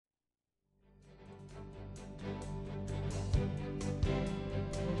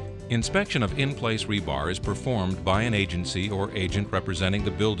Inspection of in-place rebar is performed by an agency or agent representing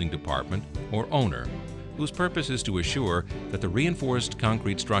the building department or owner, whose purpose is to assure that the reinforced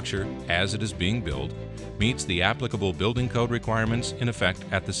concrete structure, as it is being built, meets the applicable building code requirements in effect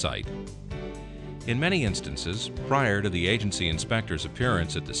at the site. In many instances, prior to the agency inspector's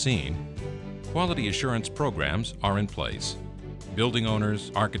appearance at the scene, quality assurance programs are in place. Building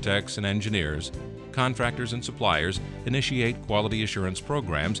owners, architects, and engineers, contractors and suppliers initiate quality assurance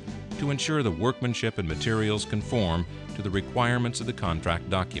programs to ensure the workmanship and materials conform to the requirements of the contract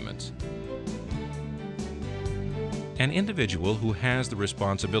documents. An individual who has the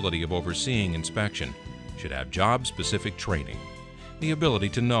responsibility of overseeing inspection should have job-specific training, the ability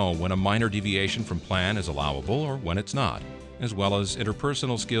to know when a minor deviation from plan is allowable or when it's not, as well as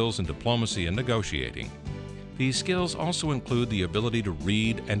interpersonal skills in diplomacy and negotiating. These skills also include the ability to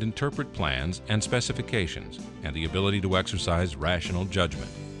read and interpret plans and specifications, and the ability to exercise rational judgment.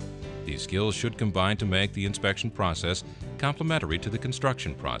 These skills should combine to make the inspection process complementary to the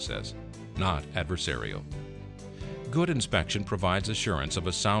construction process, not adversarial. Good inspection provides assurance of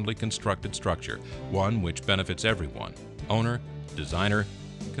a soundly constructed structure, one which benefits everyone: owner, designer,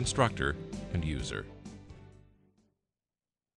 constructor, and user.